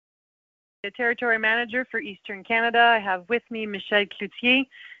the Territory Manager for Eastern Canada. I have with me Michel Cloutier,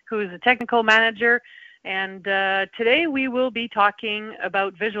 who is a Technical Manager. And today we will be talking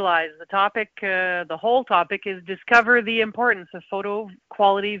about Visualize. The topic, the whole topic is discover the importance of photo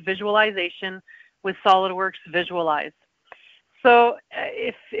quality visualization with SOLIDWORKS Visualize. So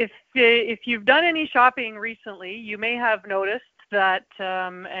if you've done any shopping recently, you may have noticed that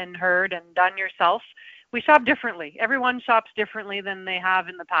and heard and done yourself, we shop differently. Everyone shops differently than they have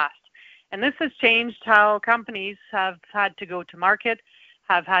in the past. And this has changed how companies have had to go to market,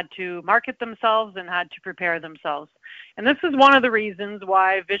 have had to market themselves, and had to prepare themselves. And this is one of the reasons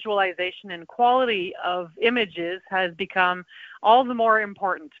why visualization and quality of images has become all the more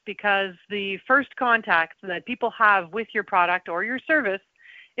important, because the first contact that people have with your product or your service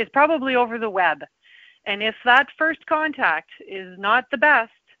is probably over the web. And if that first contact is not the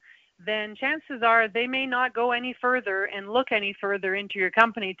best, then chances are they may not go any further and look any further into your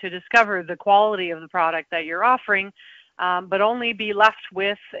company to discover the quality of the product that you're offering, but only be left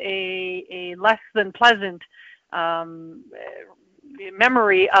with a less than pleasant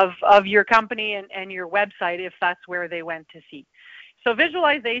memory of your company and your website if that's where they went to see. So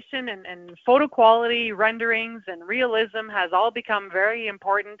visualization and photo quality, renderings, and realism has all become very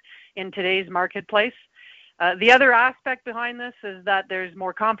important in today's marketplace. The other aspect behind this is that there's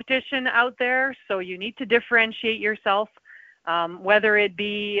more competition out there, so you need to differentiate yourself, whether it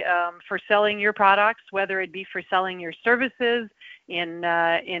be for selling your products, whether it be for selling your services,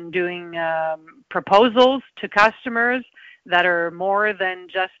 in doing proposals to customers that are more than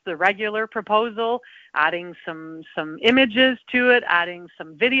just the regular proposal, adding some images to it, adding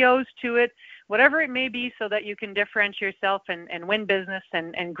some videos to it, whatever it may be, so that you can differentiate yourself and win business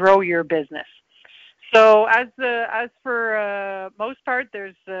and grow your business. So as for most part,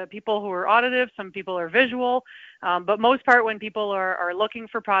 there's people who are auditive, some people are visual, but most part when people are looking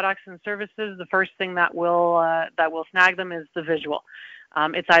for products and services, the first thing that will snag them is the visual.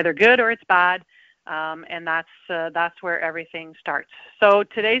 It's either good or it's bad, and that's where everything starts. So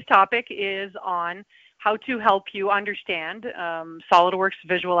today's topic is on how to help you understand SOLIDWORKS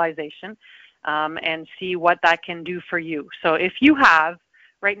visualization and see what that can do for you. So if you have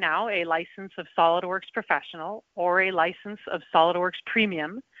right now a license of SOLIDWORKS Professional or a license of SOLIDWORKS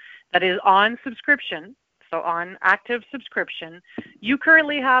Premium that is on subscription, so on active subscription, you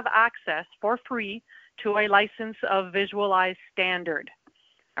currently have access for free to a license of Visualize Standard.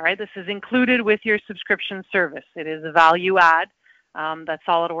 All right, this is included with your subscription service. It is a value add that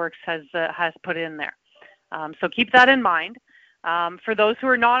SOLIDWORKS has put in there. So keep that in mind. For those who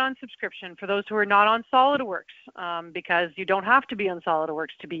are not on subscription, for those who are not on SOLIDWORKS, because you don't have to be on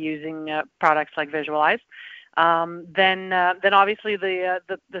SOLIDWORKS to be using products like Visualize, then obviously the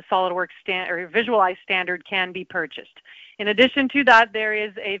SOLIDWORKS Visualize Standard can be purchased. In addition to that, there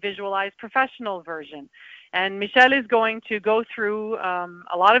is a Visualize Professional version, and Michel is going to go through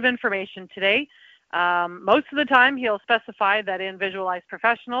a lot of information today. Most of the time, he'll specify that in Visualize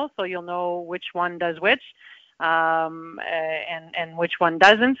Professional, so you'll know which one does which. And which one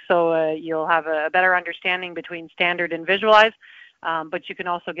doesn't, so you'll have a better understanding between Standard and Visualize, but you can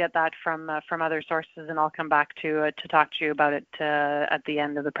also get that from other sources, and I'll come back to talk to you about it at the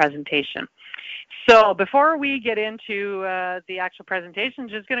end of the presentation. So before we get into the actual presentation,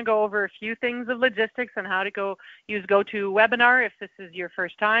 just going to go over a few things of logistics and how to use GoToWebinar if this is your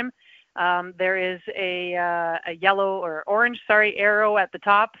first time. There is a yellow or orange, arrow at the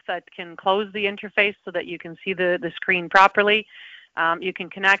top that can close the interface so that you can see the screen properly. You can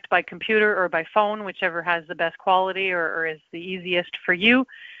connect by computer or by phone, whichever has the best quality or is the easiest for you.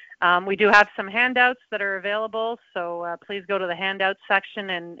 We do have some handouts that are available, so please go to the handouts section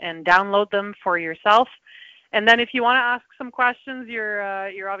and download them for yourself. And then if you want to ask some questions,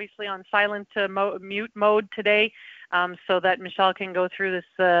 you're obviously on silent mute mode today, so that Michel can go through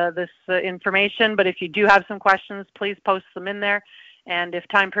this information. But if you do have some questions, please post them in there. And if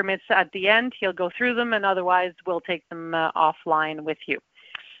time permits at the end, he'll go through them, and otherwise we'll take them offline with you.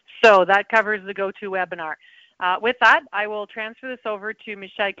 So that covers the GoToWebinar. With that, I will transfer this over to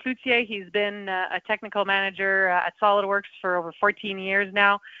Michel Cloutier. He's been a technical manager at SOLIDWORKS for over 14 years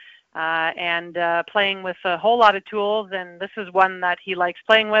now. And playing with a whole lot of tools, and this is one that he likes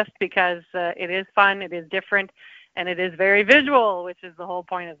playing with because it is fun, it is different, and it is very visual, which is the whole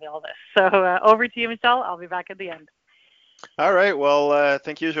point of all this. So over to you, Michel. I'll be back at the end. All right. Well,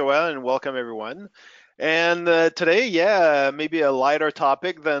 thank you, Joelle, and welcome everyone. And today, maybe a lighter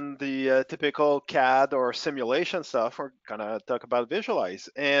topic than the typical CAD or simulation stuff. We're gonna talk about Visualize.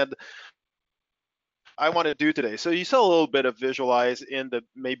 And I want to do today. So you saw a little bit of Visualize in the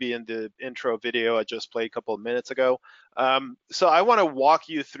maybe in the intro video I just played a couple of minutes ago. So I want to walk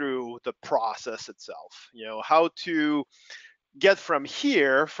you through the process itself. How to get from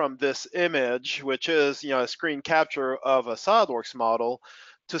here, from this image, which is a screen capture of a SOLIDWORKS model,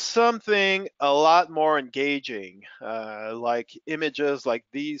 to something a lot more engaging, like images like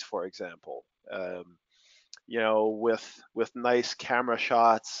these, for example. With nice camera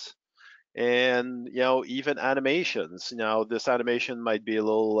shots and even animations. Now this animation might be a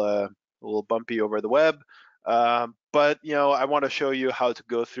little bumpy over the web, but I want to show you how to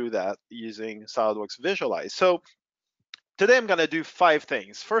go through that using SOLIDWORKS Visualize. So today I'm going to do 5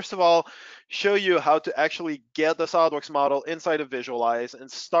 things. First of all, show you how to actually get the SOLIDWORKS model inside of Visualize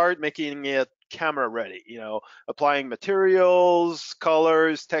and start making it camera ready, applying materials,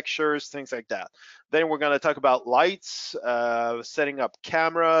 colors, textures, things like that. Then we're going to talk about lights, setting up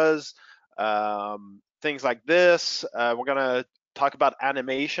cameras, things like this. We're going to talk about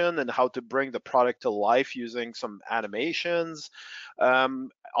animation and how to bring the product to life using some animations.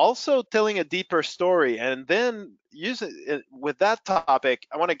 Also telling a deeper story, and then with that topic,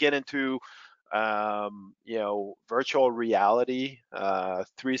 I want to get into virtual reality,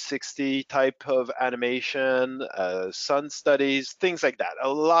 360 type of animation, sun studies, things like that. A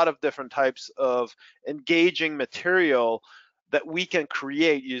lot of different types of engaging material that we can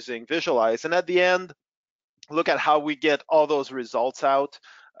create using Visualize. And at the end, look at how we get all those results out.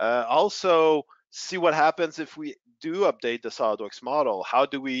 Also, see what happens if we do update the SOLIDWORKS model. How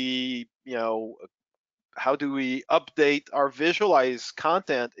do we update our Visualize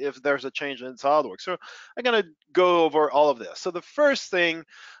content if there's a change in SOLIDWORKS? So I'm going to go over all of this. So the first thing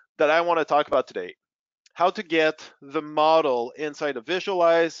that I want to talk about today, how to get the model inside of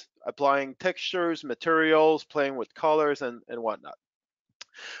Visualize, applying textures, materials, playing with colors, and whatnot.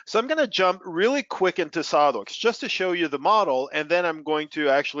 So I'm going to jump really quick into SOLIDWORKS just to show you the model, and then I'm going to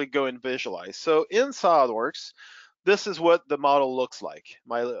actually go and Visualize. So in SOLIDWORKS, this is what the model looks like.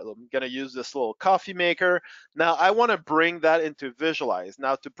 I'm going to use this little coffee maker. Now I want to bring that into Visualize.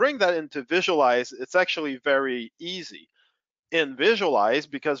 Now to bring that into Visualize, it's actually very easy in Visualize,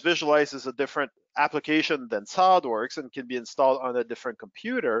 because Visualize is a different application than SOLIDWORKS and can be installed on a different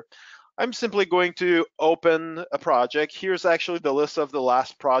computer. I'm simply going to open a project. Here's actually the list of the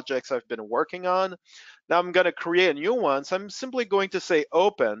last projects I've been working on. Now I'm going to create a new one. So I'm simply going to say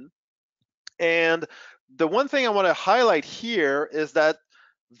open. And the one thing I want to highlight here is that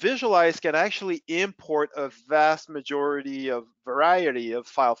Visualize can actually import a vast variety of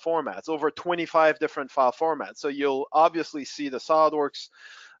file formats, over 25 different file formats. So you'll obviously see the SOLIDWORKS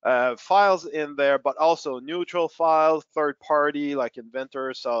files in there, but also neutral files, third party like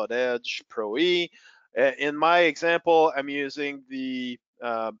Inventor, Solid Edge, Pro E. In my example, I'm using the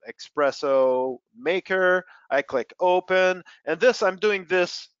Espresso Maker. I click open, and I'm doing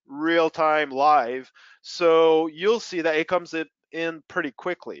this real time live. So you'll see that it comes in pretty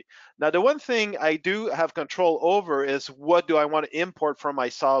quickly. Now, the one thing I do have control over is what do I want to import from my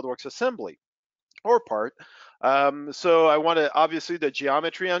SOLIDWORKS assembly or part. So I want to, obviously, the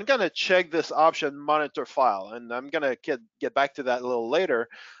geometry. I'm going to check this option, monitor file, and I'm going to get back to that a little later.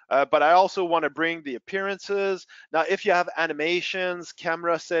 But I also want to bring the appearances. Now, if you have animations,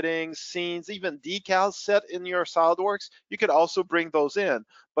 camera settings, scenes, even decals set in your SOLIDWORKS, you could also bring those in.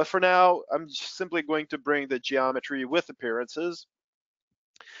 But for now, I'm simply going to bring the geometry with appearances.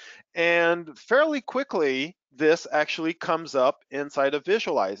 And fairly quickly, this actually comes up inside of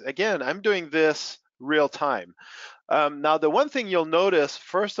Visualize. Again, I'm doing this real time. Now, the one thing you'll notice,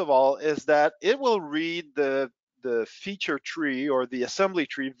 first of all, is that it will read the feature tree or the assembly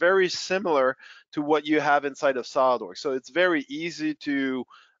tree very similar to what you have inside of SOLIDWORKS. So it's very easy to,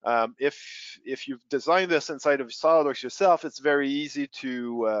 if you've designed this inside of SOLIDWORKS yourself, it's very easy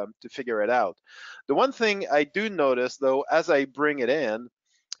to figure it out. The one thing I do notice, though, as I bring it in,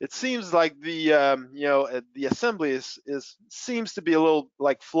 it seems like the assembly seems to be a little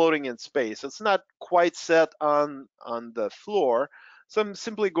like floating in space. It's not quite set on the floor. So I'm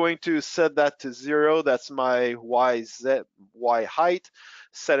simply going to set that to 0. That's my Y height.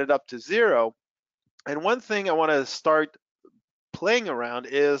 Set it up to 0. And one thing I want to start playing around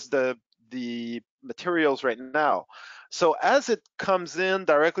is the materials right now. So as it comes in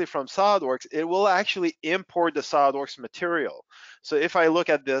directly from SOLIDWORKS, it will actually import the SOLIDWORKS material. So if I look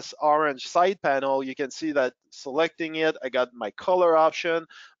at this orange side panel, you can see that selecting it, I got my color option,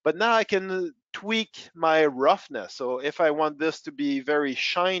 but now I can tweak my roughness. So if I want this to be very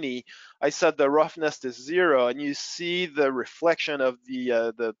shiny, I set the roughness to 0, and you see the reflection of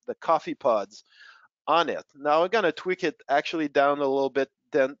the coffee pods on it. Now I'm gonna tweak it actually down a little bit,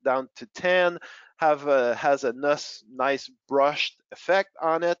 down to 10. has a nice brushed effect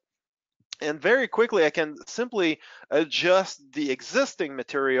on it. And very quickly, I can simply adjust the existing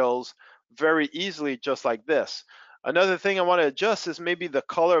materials very easily, just like this. Another thing I want to adjust is maybe the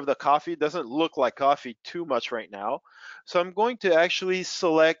color of the coffee doesn't look like coffee too much right now. So I'm going to actually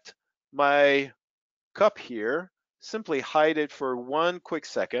select my cup here, simply hide it for one quick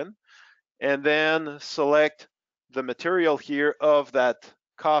second, and then select the material here of that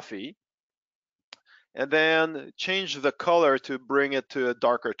coffee, and then change the color to bring it to a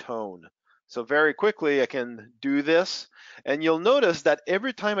darker tone. So very quickly I can do this, and you'll notice that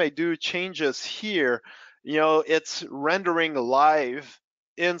every time I do changes here, it's rendering live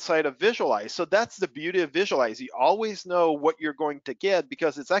inside of Visualize. So that's the beauty of Visualize. You always know what you're going to get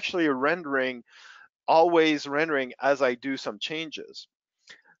because it's actually always rendering as I do some changes.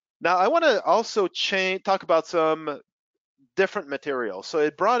 Now I want to also talk about some different materials. So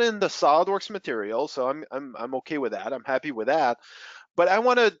it brought in the SOLIDWORKS material, so I'm okay with that. I'm happy with that. But I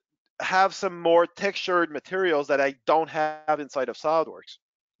want to have some more textured materials that I don't have inside of SOLIDWORKS.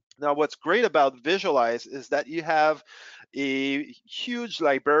 Now, what's great about Visualize is that you have a huge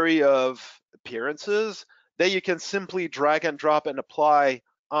library of appearances that you can simply drag and drop and apply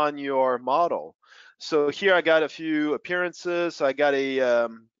on your model. So here I got a few appearances. I got a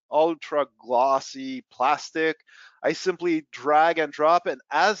ultra glossy plastic. I simply drag and drop, and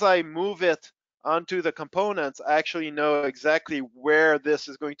as I move it onto the components, I actually know exactly where this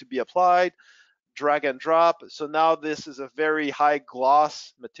is going to be applied. Drag and drop. So now this is a very high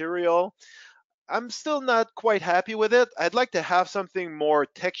gloss material. I'm still not quite happy with it. I'd like to have something more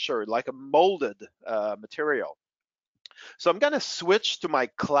textured, like a molded material. So I'm going to switch to my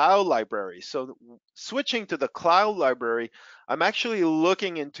cloud library. So switching to the cloud library, I'm actually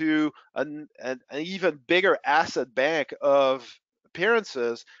looking into an even bigger asset bank of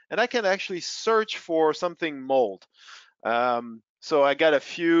appearances, and I can actually search for something mold. So I got a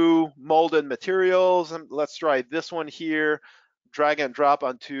few molded materials, and let's try this one here, drag and drop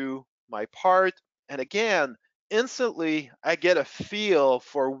onto my part. And again, instantly I get a feel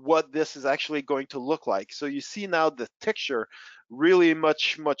for what this is actually going to look like. So you see now the texture really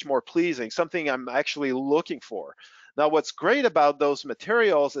much more pleasing, something I'm actually looking for. Now what's great about those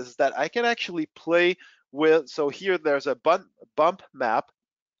materials is that I can actually play with, so here there's a bump map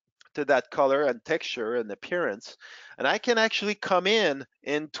to that color and texture and appearance. And I can actually come in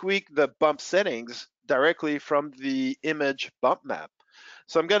and tweak the bump settings directly from the image bump map.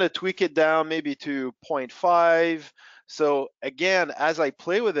 So I'm going to tweak it down maybe to 0.5. So again, as I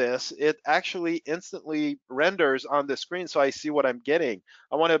play with this, it actually instantly renders on the screen so I see what I'm getting.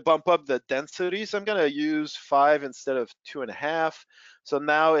 I want to bump up the density, so I'm going to use 5 instead of 2.5. So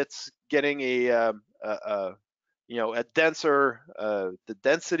now it's getting a denser, the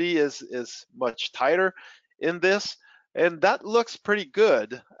density is much tighter in this, and that looks pretty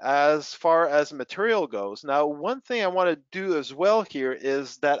good as far as material goes. Now, one thing I want to do as well here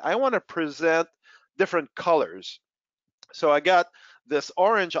is that I want to present different colors. So I got this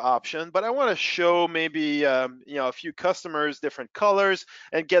orange option, but I want to show maybe a few customers different colors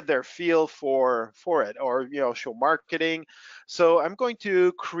and get their feel for it, or show marketing. So I'm going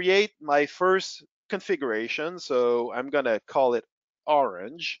to create my first configuration. So I'm going to call it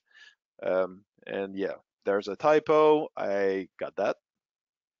orange. And yeah, there's a typo. I got that.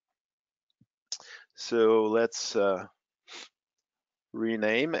 So let's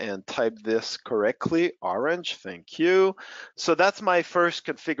rename and type this correctly, orange, thank you. So that's my first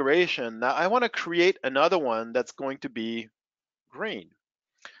configuration. Now I want to create another one that's going to be green.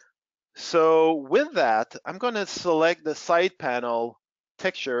 So with that, I'm going to select the side panel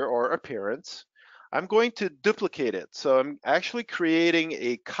texture or appearance. I'm going to duplicate it. So I'm actually creating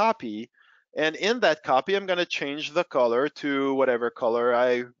a copy, and in that copy, I'm going to change the color to whatever color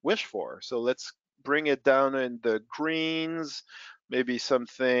I wish for. So let's bring it down in the greens, maybe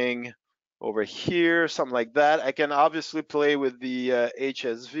something over here, something like that. I can obviously play with the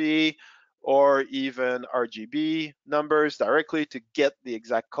HSV or even RGB numbers directly to get the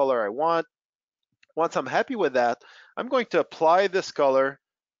exact color I want. Once I'm happy with that, I'm going to apply this color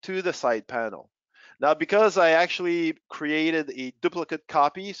to the side panel. Now, because I actually created a duplicate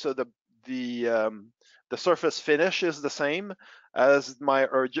copy, so the surface finish is the same as my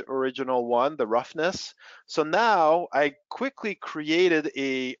original one, the roughness. So now I quickly created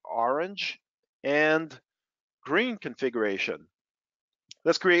a orange and green configuration.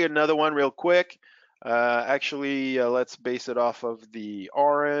 Let's create another one real quick. Let's base it off of the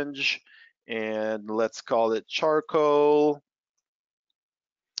orange, and let's call it charcoal.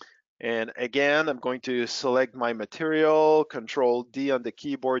 And again, I'm going to select my material, Control D on the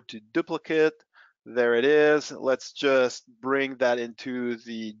keyboard to duplicate, There it is. Let's just bring that into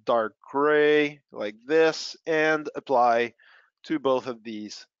the dark gray like this and apply to both of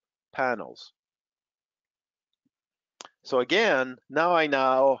these panels. So again, now I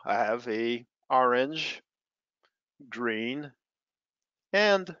have a orange, green,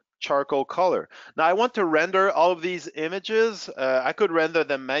 and charcoal color. Now I want to render all of these images. I could render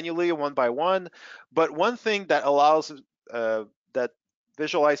them manually one by one, but one thing that allows that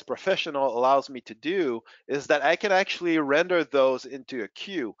Visualize Professional allows me to do is that I can actually render those into a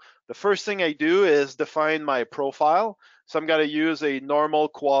queue. The first thing I do is define my profile. So I'm going to use a normal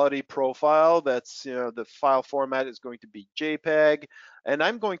quality profile. That's, the file format is going to be JPEG, and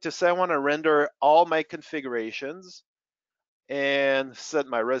I'm going to say I want to render all my configurations and set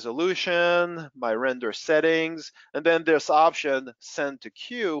my resolution, my render settings, and then this option, send to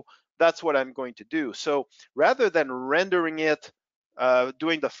queue. That's what I'm going to do. So rather than rendering it,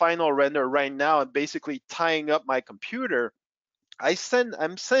 doing the final render right now and basically tying up my computer,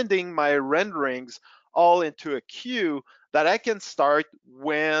 I'm sending my renderings all into a queue that I can start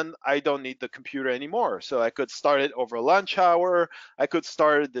when I don't need the computer anymore. So I could start it over lunch hour, I could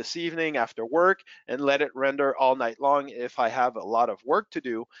start it this evening after work and let it render all night long if I have a lot of work to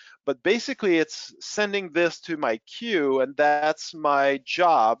do. But basically it's sending this to my queue, and that's my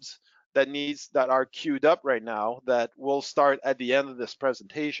jobs that are queued up right now that will start at the end of this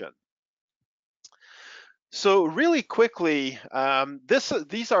presentation. So really quickly,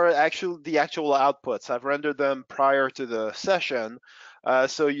 these are actually the actual outputs. I've rendered them prior to the session.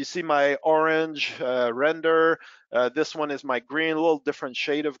 So you see my orange render. This one is my green, a little different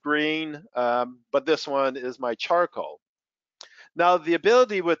shade of green, but this one is my charcoal. Now the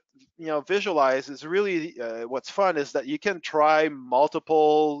ability with Visualize is really what's fun is that you can try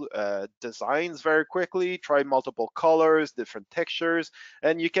multiple designs very quickly, try multiple colors, different textures,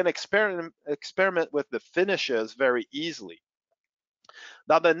 and you can experiment with the finishes very easily.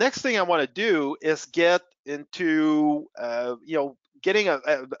 Now the next thing I want to do is get into getting a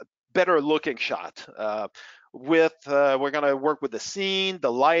better looking shot. We're going to work with the scene,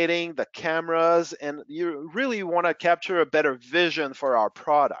 the lighting, the cameras, and you really want to capture a better vision for our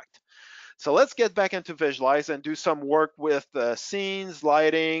product. So let's get back into Visualize and do some work with scenes,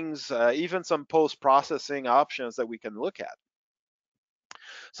 lightings, even some post-processing options that we can look at.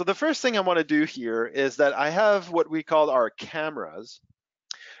 So the first thing I want to do here is that I have what we call our cameras.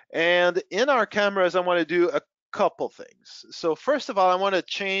 And in our cameras, I want to do a couple things. So first of all, I want to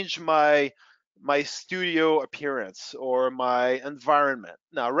change my studio appearance or my environment.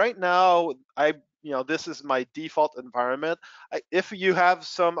 Now, right now, this is my default environment. If you have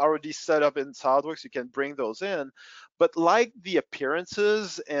some already set up in SOLIDWORKS, you can bring those in. But like the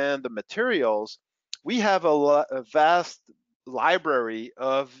appearances and the materials, we have a vast library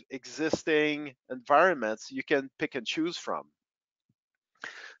of existing environments you can pick and choose from.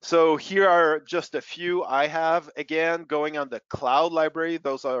 So here are just a few I have. Again, going on the cloud library,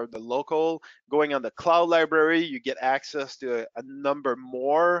 those are the local. Going on the cloud library, you get access to a number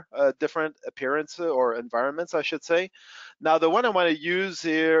more different appearances or environments, I should say. Now, the one I want to use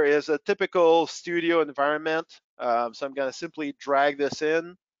here is a typical studio environment. So I'm going to simply drag this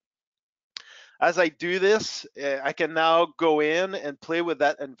in. As I do this, I can now go in and play with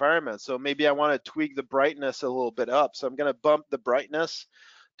that environment. So maybe I want to tweak the brightness a little bit up. So I'm going to bump the brightness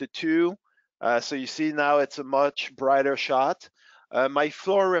to 2. So you see now it's a much brighter shot. My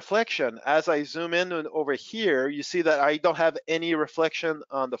floor reflection, as I zoom in and over here, you see that I don't have any reflection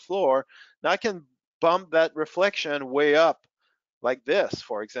on the floor. Now I can bump that reflection way up like this,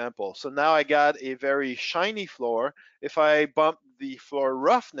 for example. So now I got a very shiny floor. If I bump the floor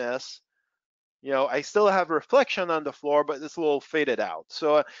roughness, I still have reflection on the floor, but it's a little faded out.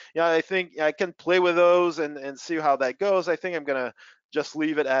 So, I think I can play with those and see how that goes. I think I'm gonna just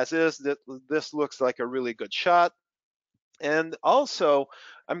leave it as is. This looks like a really good shot. And also,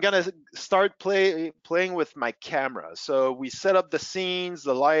 I'm gonna start playing with my camera. So we set up the scenes,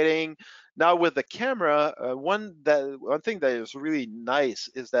 the lighting. Now with the camera, one thing that is really nice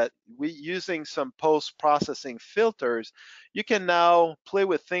is that using some post-processing filters, you can now play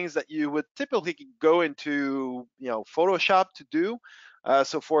with things that you would typically go into, Photoshop to do.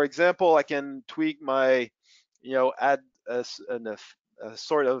 So for example, I can tweak my, add a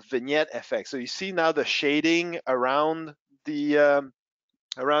sort of vignette effect. So you see now the shading around the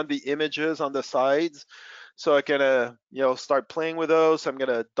images on the sides. So I can start playing with those. I'm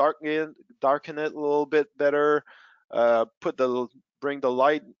gonna darken it a little bit better. Bring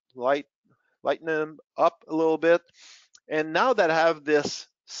the lighten up a little bit. And now that I have this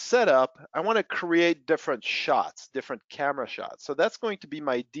setup, I want to create different shots, different camera shots. So that's going to be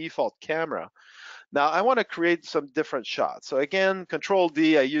my default camera. Now I want to create some different shots. So again, Control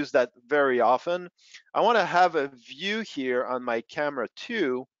D, I use that very often. I want to have a view here on my camera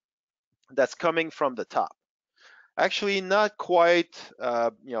 2 that's coming from the top. Actually, not quite,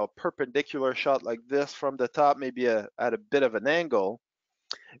 perpendicular shot like this from the top, maybe at a bit of an angle.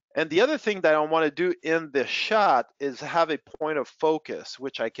 And the other thing that I want to do in this shot is have a point of focus,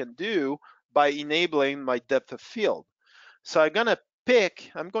 which I can do by enabling my depth of field. So I'm going to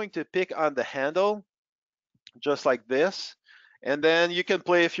pick on the handle, just like this. And then you can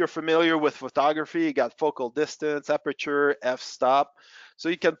play, if you're familiar with photography, you got focal distance, aperture, f-stop. So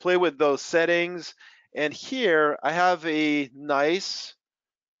you can play with those settings. And here I have a nice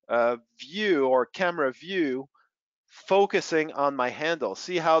view or camera view focusing on my handle.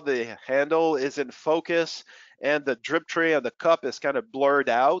 See how the handle is in focus and the drip tray and the cup is kind of blurred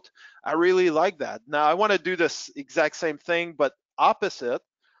out? I really like that. Now I want to do this exact same thing, but opposite.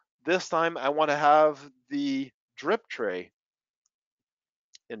 This time I want to have the drip tray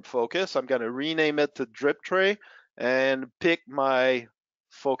in focus. I'm going to rename it to drip tray and pick my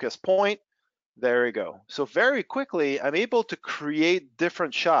focus point. There we go. So very quickly, I'm able to create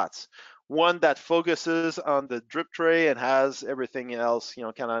different shots. One that focuses on the drip tray and has everything else,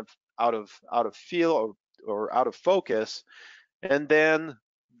 kind of out of feel or out of focus. And then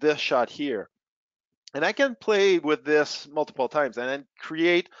this shot here. And I can play with this multiple times and then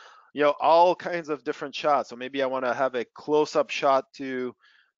create, all kinds of different shots. So maybe I want to have a close-up shot to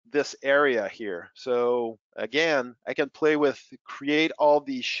this area here. So again, I can create all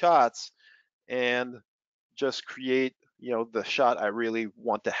these shots and just create, the shot I really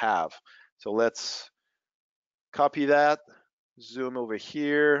want to have. So let's copy that, zoom over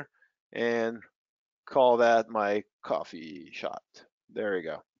here, and call that my coffee shot. There we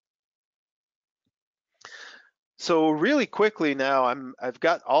go. So really quickly now, I've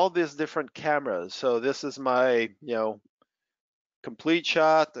got all these different cameras. So this is my, complete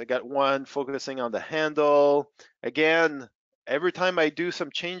shot. I got one focusing on the handle. Again, every time I do some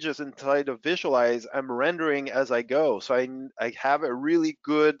changes inside of Visualize, I'm rendering as I go. So I have a really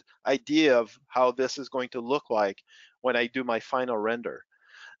good idea of how this is going to look like when I do my final render.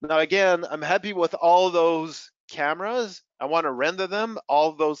 Now again, I'm happy with all those cameras. I want to render them,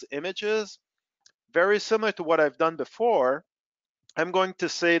 all those images. Very similar to what I've done before. I'm going to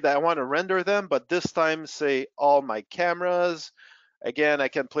say that I want to render them, but this time say all my cameras. Again, I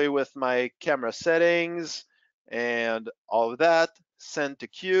can play with my camera settings and all of that, send to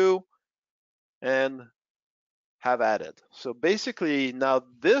queue, and have added. So basically now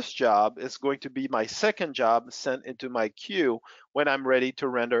this job is going to be my second job sent into my queue when I'm ready to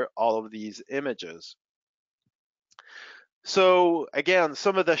render all of these images. So again,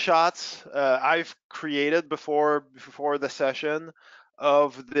 some of the shots I've created before the session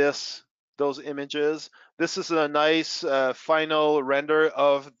of those images. This is a nice final render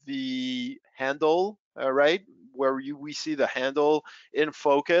of the handle, right, where we see the handle in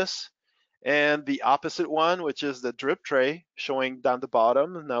focus, and the opposite one, which is the drip tray, showing down the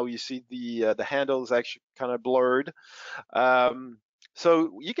bottom. Now you see the handle is actually kind of blurred.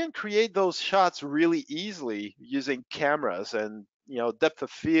 So you can create those shots really easily using cameras and depth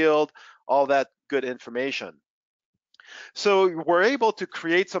of field, all that good information. So we're able to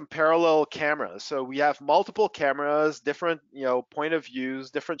create some parallel cameras. So we have multiple cameras, different point of views,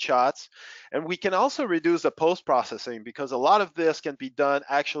 different shots, and we can also reduce the post-processing because a lot of this can be done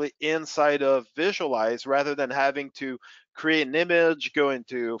actually inside of Visualize rather than having to create an image, go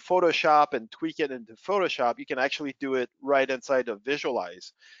into Photoshop and tweak it into Photoshop. You can actually do it right inside of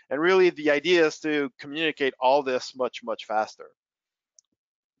Visualize. And really the idea is to communicate all this much, much faster.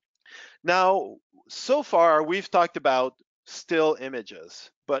 Now, so far we've talked about still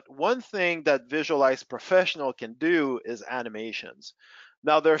images, but one thing that Visualize Professional can do is animations.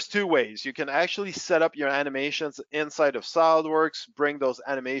 Now there's two ways. You can actually set up your animations inside of SOLIDWORKS, bring those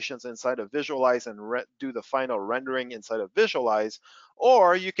animations inside of Visualize and do the final rendering inside of Visualize,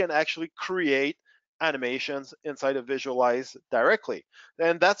 or you can actually create animations inside of Visualize directly.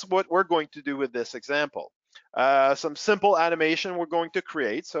 And that's what we're going to do with this example. Some simple animation we're going to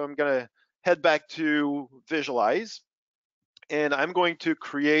create. So I'm going to head back to Visualize, and I'm going to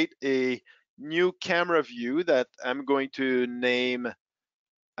create a new camera view that I'm going to name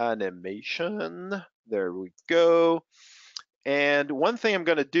animation. There we go. And one thing I'm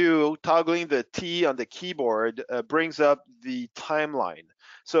going to do, toggling the T on the keyboard brings up the timeline.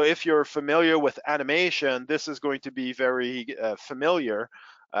 So if you're familiar with animation, this is going to be very familiar.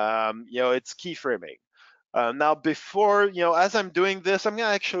 It's keyframing. Now, before, as I'm doing this, I'm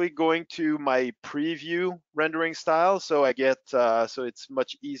actually going to my preview rendering style, so I get, so it's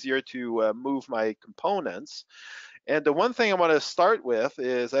much easier to move my components. And the one thing I want to start with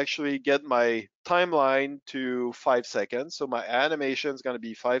is actually get my timeline to 5 seconds. So my animation is going to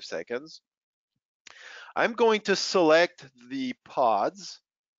be 5 seconds. I'm going to select the pods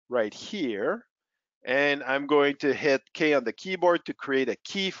right here, and I'm going to hit K on the keyboard to create a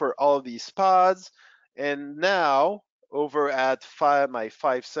key for all of these pods. And now over at my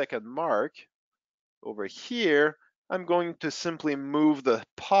 5 second mark over here, I'm going to simply move the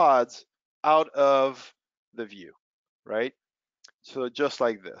pods out of the view, right? So just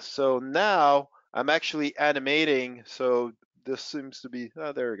like this. So now I'm actually animating. So this seems to be,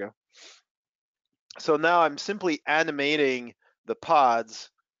 oh, there we go. So now I'm simply animating the pods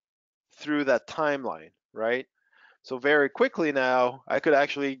through that timeline, right? So very quickly now, I could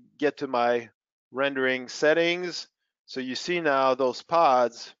actually get to my rendering settings. So you see now those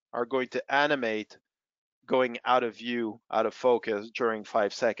pods are going to animate going out of view, out of focus during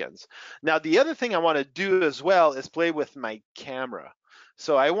 5 seconds. Now, the other thing I want to do as well is play with my camera.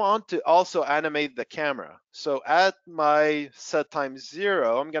 So I want to also animate the camera. So at my set time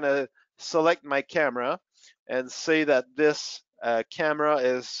 0, I'm going to select my camera and say that this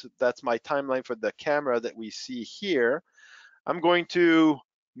camera that's my timeline for the camera that we see here. I'm going to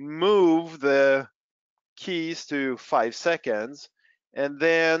move the keys to 5 seconds and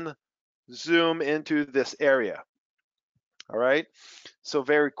then zoom into this area. All right. So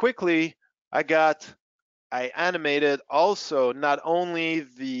very quickly, I animated also not only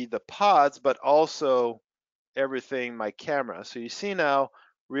the pods, but also everything my camera. So you see now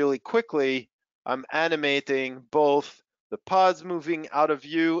really quickly, I'm animating both the pods moving out of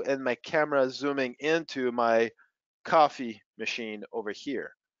view and my camera zooming into my coffee machine over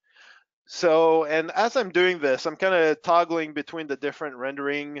here. So, and as I'm doing this, I'm kind of toggling between the different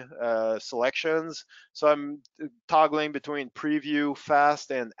rendering selections. So I'm toggling between preview,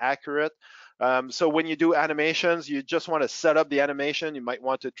 fast, and accurate. So when you do animations, you just want to set up the animation. You might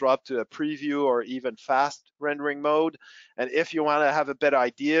want to drop to a preview or even fast rendering mode. And if you want to have a better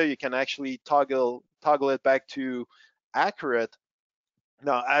idea, you can actually toggle it back to accurate.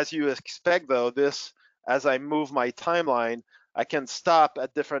 Now, as you expect though, as I move my timeline, I can stop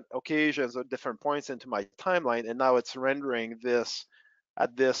at different occasions or different points into my timeline, and now it's rendering this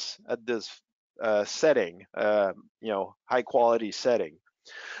at this setting, high quality setting.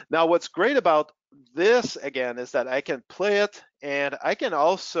 Now, what's great about this again is that I can play it and I can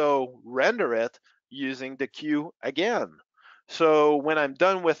also render it using the queue again. So when I'm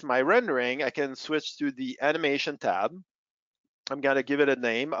done with my rendering, I can switch to the animation tab. I'm going to give it a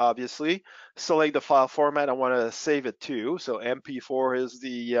name, obviously. Select the file format I want to save it to. So MP4 is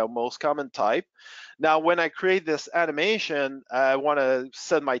the most common type. Now, when I create this animation, I want to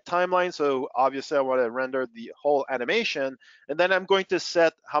set my timeline. So obviously, I want to render the whole animation. And then I'm going to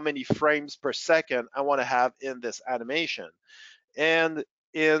set how many frames per second I want to have in this animation. And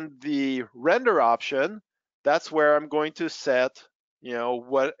in the render option, that's where I'm going to set,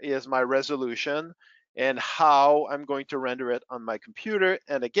 what is my resolution and how I'm going to render it on my computer.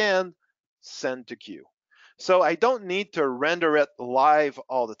 And again, send to queue. So I don't need to render it live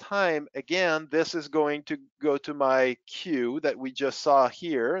all the time. Again, this is going to go to my queue that we just saw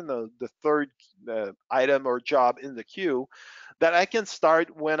here, in the third item or job in the queue, that I can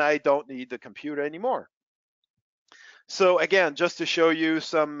start when I don't need the computer anymore. So again, just to show you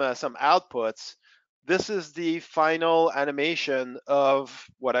some outputs, this is the final animation of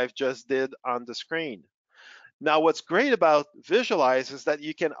what I've just did on the screen. Now, what's great about Visualize is that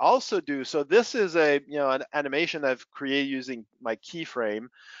you can also do, so this is an animation I've created using my keyframe,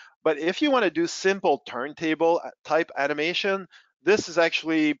 but if you want to do simple turntable type animation, this is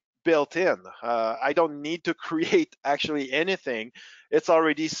actually built in. I don't need to create actually anything. It's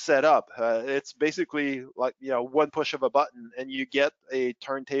already set up. It's basically like, one push of a button and you get a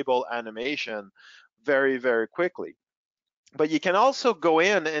turntable animation very, very quickly. But you can also go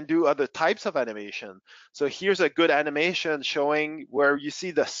in and do other types of animation. So here's a good animation showing where you see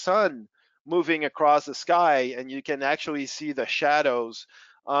the sun moving across the sky and you can actually see the shadows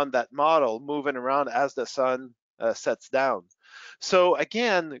on that model moving around as the sun sets down. So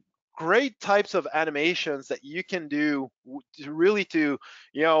again, great types of animations that you can do to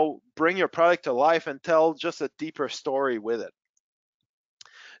bring your product to life and tell just a deeper story with it.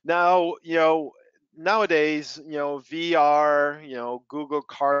 Now, nowadays, VR, Google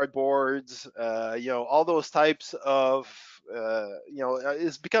Cardboards, all those types of,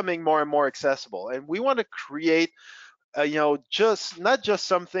 is becoming more and more accessible. And we want to create, not just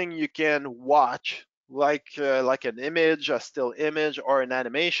something you can watch like an image, a still image, or an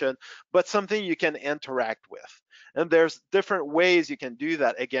animation, but something you can interact with. And there's different ways you can do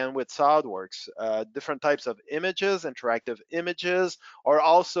that, again, with SOLIDWORKS. Different types of images, interactive images, or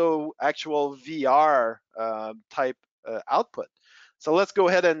also actual VR type output. So let's go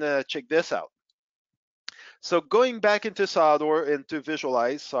ahead and check this out. So going back into SOLIDWORKS, into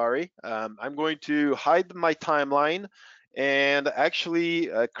Visualize, sorry, I'm going to hide my timeline and actually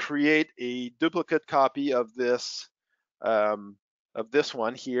create a duplicate copy um, of this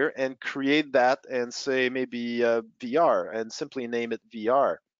one here, and create that and say maybe VR, and simply name it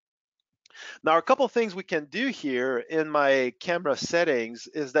VR. Now, a couple things we can do here in my camera settings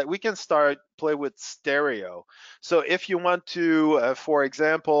is that we can start play with stereo. So if you want to, for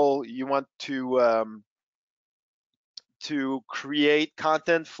example, you want to create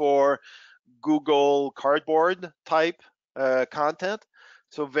content for Google Cardboard type content.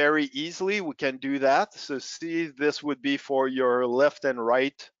 So very easily we can do that. So see, this would be for your left and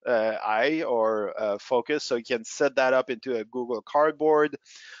right eye or focus. So you can set that up into a Google Cardboard.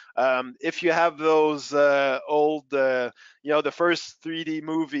 If you have those old, the first 3D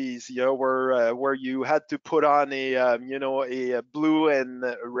movies, where you had to put on a blue and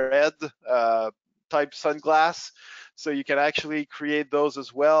red type sunglass, so you can actually create those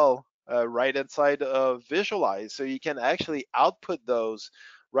as well right inside of Visualize. So you can actually output those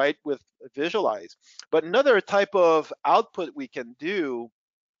right with Visualize. But another type of output we can do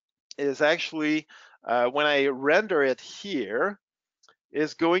is actually when I render it here,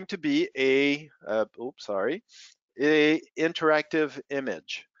 is going to be a interactive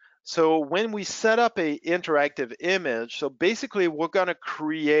image. So when we set up a interactive image, so basically we're going to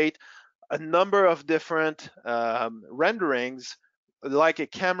create a number of different renderings, like a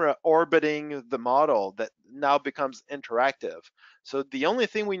camera orbiting the model that now becomes interactive. So the only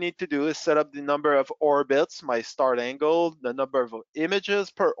thing we need to do is set up the number of orbits, my start angle, the number of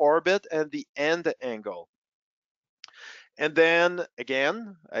images per orbit, and the end angle. And then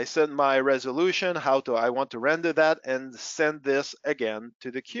again, I set my resolution, I want to render that, and send this again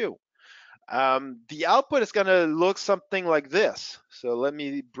to the queue. The output is going to look something like this. So let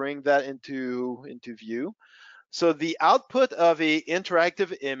me bring that into view. So the output of a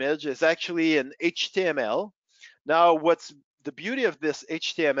interactive image is actually an HTML. Now, what's the beauty of this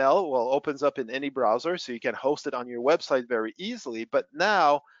HTML? Well, opens up in any browser, so you can host it on your website very easily. But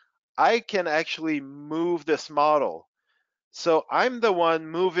now I can actually move this model. So I'm the one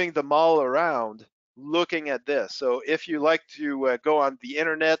moving the model around, looking at this. So if you like to go on the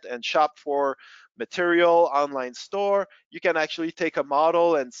internet and shop for material, online store, you can actually take a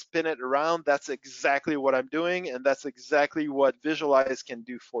model and spin it around. That's exactly what I'm doing, and that's exactly what Visualize can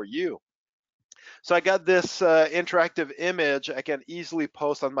do for you. So I got this interactive image I can easily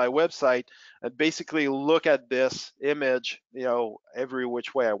post on my website and basically look at this image, every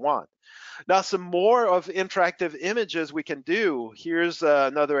which way I want. Now, some more of interactive images we can do. Here's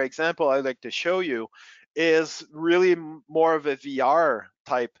another example I'd like to show you, is really more of a VR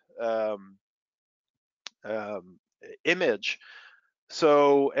type image.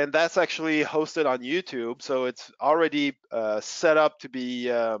 So, and that's actually hosted on YouTube. So it's already set up to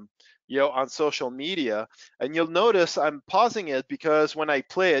be, on social media. And you'll notice I'm pausing it because when I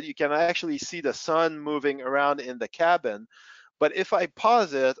play it, you can actually see the sun moving around in the cabin. But if I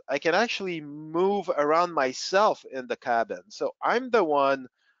pause it, I can actually move around myself in the cabin. So I'm the one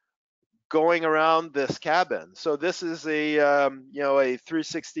going around this cabin. So this is a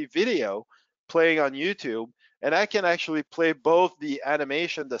 360 video playing on YouTube, and I can actually play both the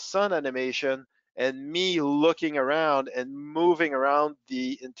animation, the sun animation, and me looking around and moving around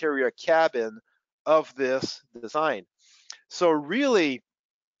the interior cabin of this design. So really,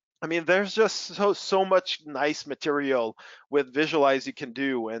 I mean, there's just so much nice material with Visualize you can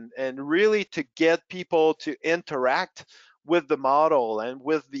do, and really to get people to interact with the model and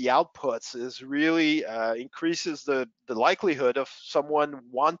with the outputs is really increases the likelihood of someone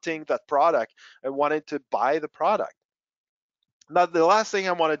wanting that product and wanting to buy the product. Now, the last thing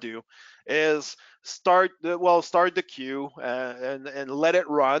I want to do is start the queue and let it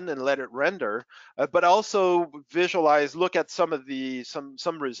run and let it render, but also Visualize, look at some of the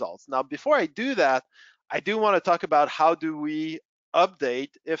some results. Now, before I do that, I do want to talk about how do we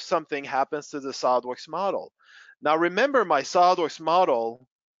update if something happens to the SOLIDWORKS model. Now, remember my SOLIDWORKS model,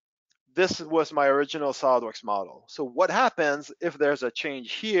 this was my original SOLIDWORKS model. So what happens if there's a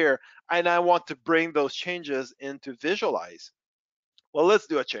change here and I want to bring those changes into Visualize? Well, let's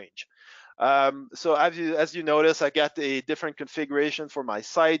do a change. So as you notice, I got a different configuration for my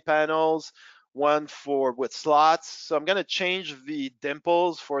side panels. one for with slots. So I'm going to change the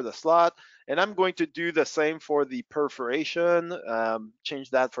dimples for the slot, and I'm going to do the same for the perforation.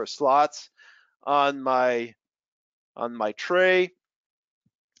 Change that for slots on my tray.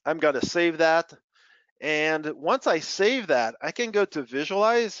 I'm going to save that. And once I save that, I can go to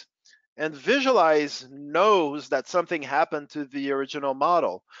Visualize, and Visualize knows that something happened to the original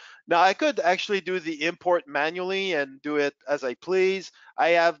model. Now, I could actually do the import manually and do it as I please. I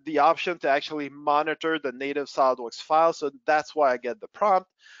have the option to actually monitor the native SOLIDWORKS file, so that's why I get the prompt.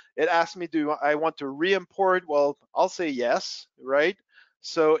 It asks me, do I want to re-import? Well, I'll say yes, right?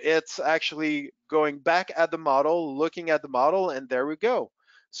 So it's actually going back at the model, looking at the model, and there we go.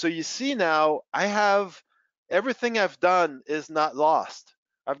 So you see now, I have everything I've done is not lost.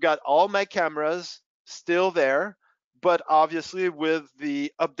 I've got all my cameras still there, but obviously with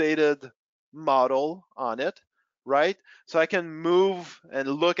the updated model on it, right? So I can move and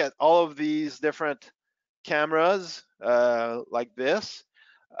look at all of these different cameras like this.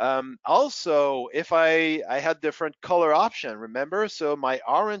 Also, if I had different color option, remember? So my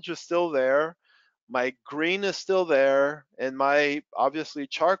orange is still there, my green is still there, and my obviously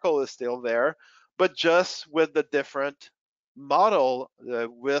charcoal is still there, but just with the different model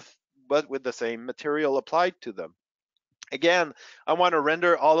but with the same material applied to them. Again, I want to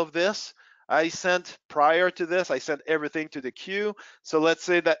render all of this. Prior to this, I sent everything to the queue. So let's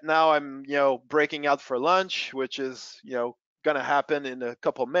say that now I'm, breaking out for lunch, which is, going to happen in a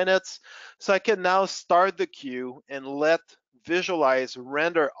couple minutes. So I can now start the queue and let Visualize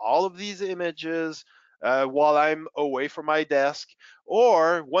render all of these images while I'm away from my desk.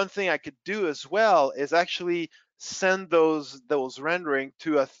 Or one thing I could do as well is actually send those rendering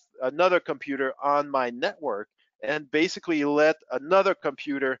to another computer on my network and basically let another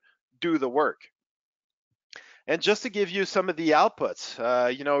computer do the work. And just to give you some of the outputs,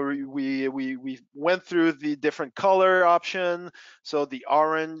 we went through the different color option. So the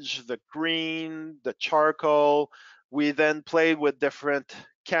orange, the green, the charcoal. We then played with different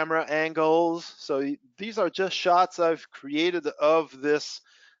camera angles. So these are just shots I've created of this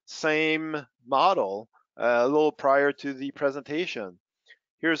same model a little prior to the presentation.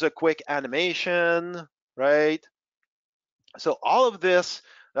 Here's a quick animation, right? So all of this,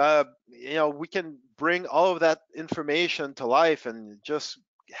 we can bring all of that information to life and just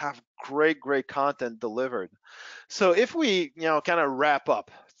have great content delivered. So if we, kind of wrap up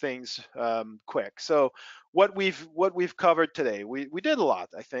things quick. So what we've covered today, we did a lot,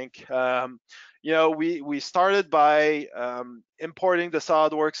 I think. We started by importing the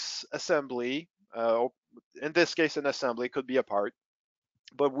SOLIDWORKS assembly. In this case, an assembly could be a part.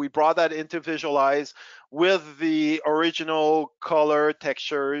 But we brought that into Visualize with the original color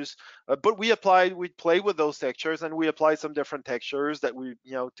textures. But we played with those textures, and we applied some different textures that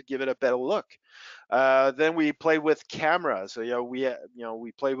to give it a better look. Then we played with cameras. So we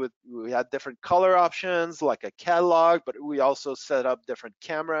had different color options like a catalog, but we also set up different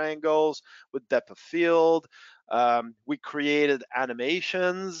camera angles with depth of field. We created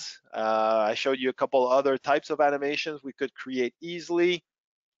animations. I showed you a couple other types of animations we could create easily.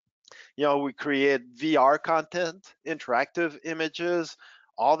 We create VR content, interactive images.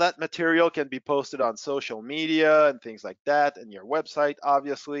 All that material can be posted on social media and things like that, and your website,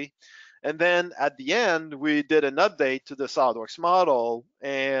 obviously. And then at the end, we did an update to the SOLIDWORKS model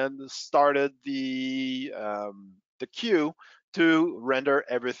and started the queue to render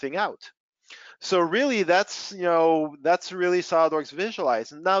everything out. So really, that's really SOLIDWORKS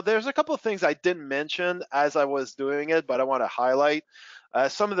Visualize. Now, there's a couple of things I didn't mention as I was doing it, but I want to highlight.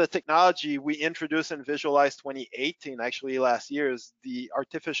 Some of the technology we introduced in Visualize 2018, actually last year, is the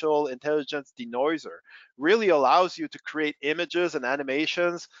artificial intelligence denoiser. Really allows you to create images and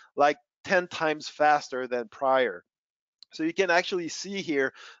animations like 10 times faster than prior. So you can actually see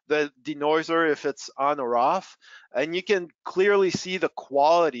here the denoiser if it's on or off, and you can clearly see the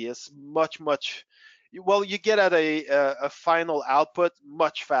quality is much, well, you get at a final output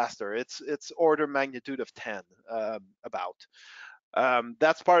much faster. It's order magnitude of 10 about.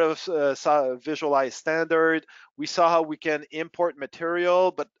 That's part of Visualize Standard. We saw how we can import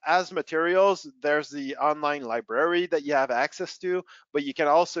material, but as materials, there's the online library that you have access to, but you can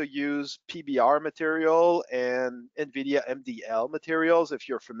also use PBR material and NVIDIA MDL materials if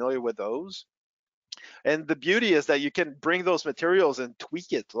you're familiar with those. And the beauty is that you can bring those materials and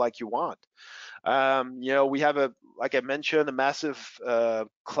tweak it like you want. We have like I mentioned, a massive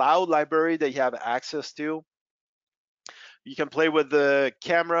cloud library that you have access to. You can play with the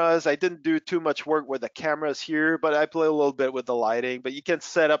cameras. I didn't do too much work with the cameras here, but I play a little bit with the lighting. But you can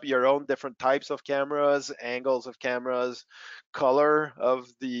set up your own different types of cameras, angles of cameras, color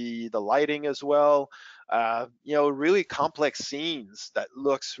of the lighting as well. Really complex scenes that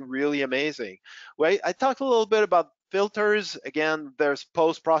looks really amazing. Well, I talked a little bit about filters. Again, there's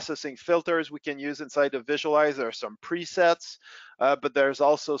post-processing filters we can use inside of Visualize. There are some presets, but there's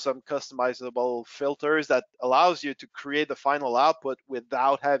also some customizable filters that allows you to create the final output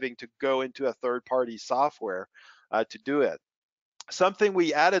without having to go into a third-party software to do it. Something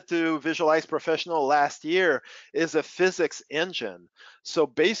we added to Visualize Professional last year is a physics engine. So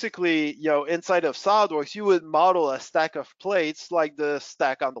basically, inside of SOLIDWORKS, you would model a stack of plates like the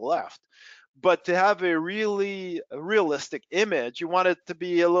stack on the left. But to have a really realistic image, you want it to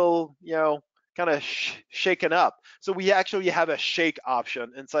be a little, kind of shaken up. So we actually have a shake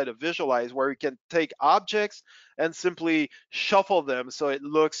option inside of Visualize where you can take objects and simply shuffle them so it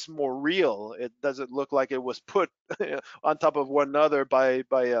looks more real. It doesn't look like it was put on top of one another by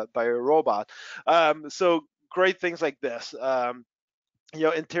a robot. So great things like this.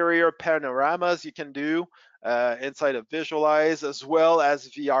 Interior panoramas you can do inside of Visualize, as well as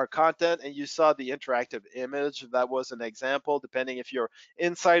VR content. And you saw the interactive image. That was an example. Depending if you're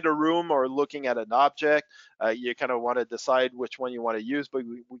inside a room or looking at an object, you kind of want to decide which one you want to use, but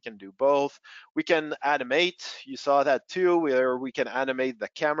we can do both. We can animate. You saw that too, where we can animate the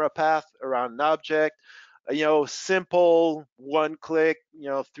camera path around an object. Simple one-click,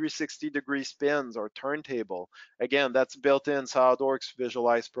 360-degree spins or turntable. Again, that's built in SOLIDWORKS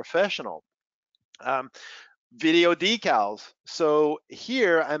Visualize Professional. Video decals. So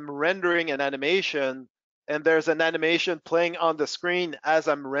here I'm rendering an animation and there's an animation playing on the screen as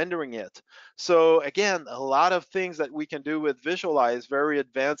I'm rendering it. So again, a lot of things that we can do with Visualize, very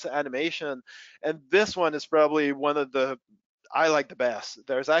advanced animation. And this one is probably one of the I like the best.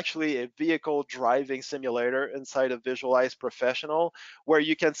 There's actually a vehicle driving simulator inside of Visualize Professional where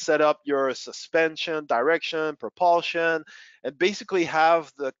you can set up your suspension, direction, propulsion, and basically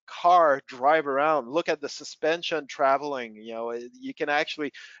have the car drive around. Look at the suspension traveling. You can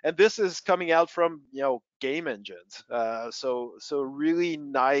actually, and this is coming out from game engines. So really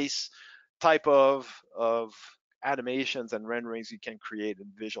nice type of animations and renderings you can create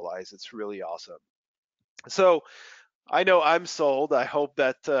and Visualize. It's really awesome. So I know I'm sold. I hope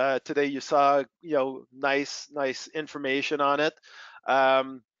that today you saw, nice information on it.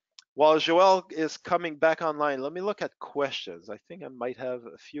 While Joel is coming back online, let me look at questions. I think I might have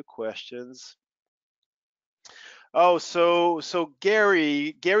a few questions. Oh, so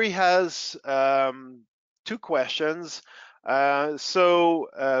Gary has two questions.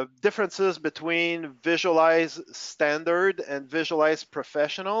 Differences between Visualize Standard and Visualize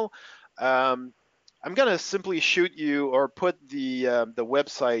Professional. I'm gonna simply shoot you or put the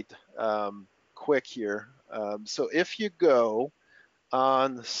website quick here. So if you go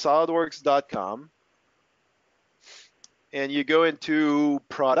on solidworks.com and you go into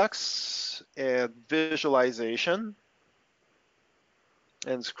products and visualization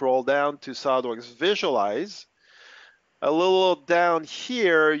and scroll down to SOLIDWORKS Visualize, a little down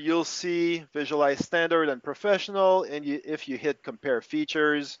here, you'll see Visualize Standard and Professional, and if you hit Compare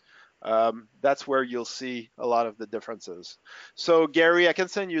Features, that's where you'll see a lot of the differences. So Gary, I can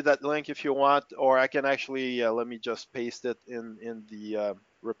send you that link if you want, or I can actually, let me just paste it in the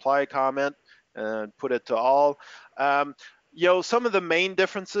reply comment and put it to all. Some of the main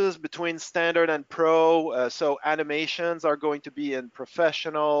differences between Standard and Pro, so animations are going to be in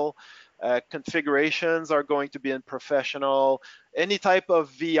Professional, configurations are going to be in Professional. Any type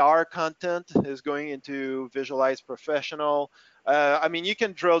of VR content is going into Visualize Professional. You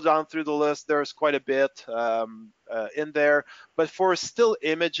can drill down through the list. There's quite a bit in there, but for still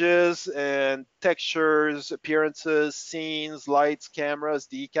images and textures, appearances, scenes, lights, cameras,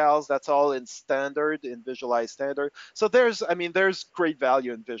 decals, that's all in Standard, in Visualize Standard. So there's great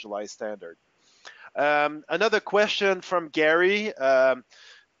value in Visualize Standard. Another question from Gary.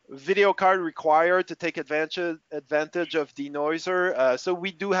 Video card required to take advantage of denoiser. So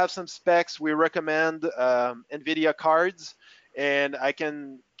we do have some specs. We recommend NVIDIA cards, and I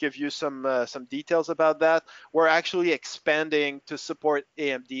can give you some details about that. We're actually expanding to support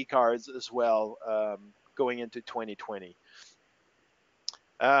AMD cards as well going into 2020.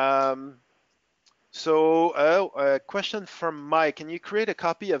 A question from Mike. Can you create a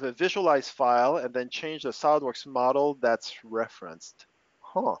copy of a Visualize file and then change the SOLIDWORKS model that's referenced?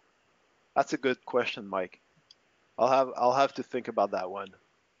 Huh. That's a good question, Mike. I'll have to think about that one.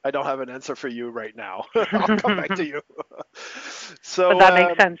 I don't have an answer for you right now. I'll come back to you. But that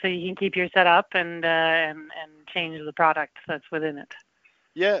makes sense. So you can keep your setup and change the product that's within it.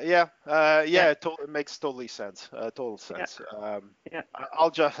 It makes totally sense. Total sense. Yeah.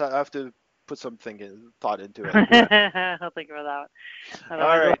 I'll just have to put some thought into it. Yeah. I'll think about that. All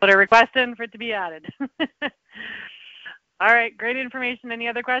Otherwise, we'll right. put a request in for it to be added. All right, great information. Any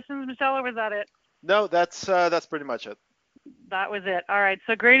other questions, Michelle, or was that it? No, that's pretty much it. That was it. All right,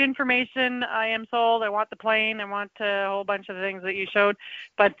 so great information. I am sold. I want the plane. I want a whole bunch of the things that you showed.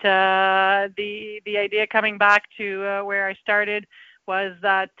 But the idea coming back to where I started was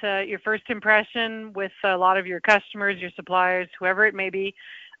that your first impression with a lot of your customers, your suppliers, whoever it may be,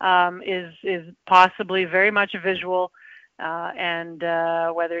 is possibly very much a visual. And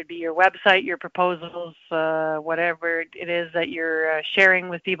whether it be your website, your proposals, whatever it is that you're sharing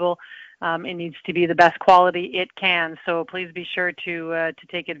with people, it needs to be the best quality it can. So please be sure to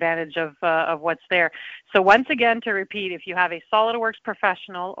take advantage of what's there. So once again, to repeat, if you have a SOLIDWORKS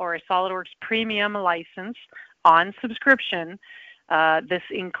Professional or a SOLIDWORKS Premium license on subscription, this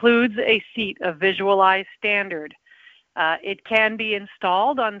includes a seat of Visualize Standard. It can be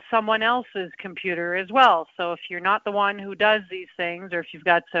installed on someone else's computer as well. So if you're not the one who does these things, or if you've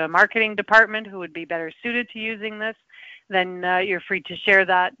got a marketing department who would be better suited to using this, then you're free to share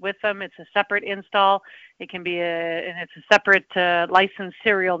that with them. It's a separate install. It can be and it's a separate license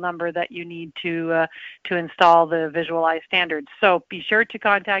serial number that you need to install the Visualize Standard. So be sure to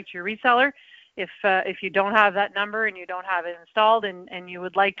contact your reseller if you don't have that number and you don't have it installed and you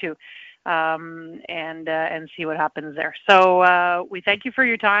would like to. And see what happens there. So we thank you for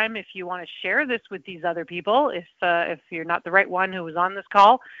your time. If you want to share this with these other people, if you're not the right one who was on this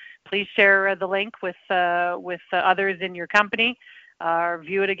call, please share the link with others in your company. Or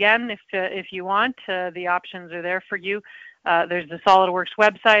view it again if you want. The options are there for you. There's the SOLIDWORKS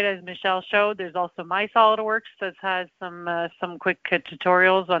website, as Michelle showed. There's also My SOLIDWORKS that has some quick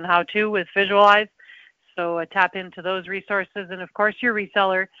tutorials on how to with Visualize. So tap into those resources, and of course your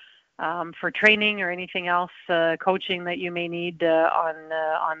reseller. For training or anything else, coaching that you may need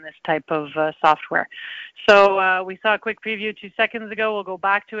on this type of software. So we saw a quick preview 2 seconds ago. We'll go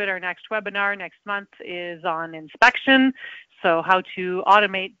back to it. Our next webinar next month is on inspection. So how to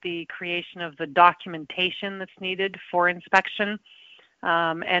automate the creation of the documentation that's needed for inspection,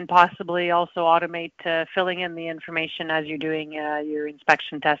 and possibly also automate filling in the information as you're doing your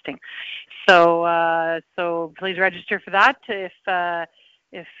inspection testing. So please register for that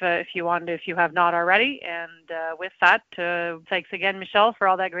if you want to, if you have not already. And with that, thanks again, Michelle, for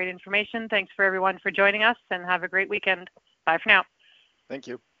all that great information. Thanks for everyone for joining us, and have a great weekend. Bye for now. Thank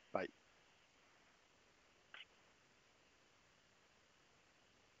you.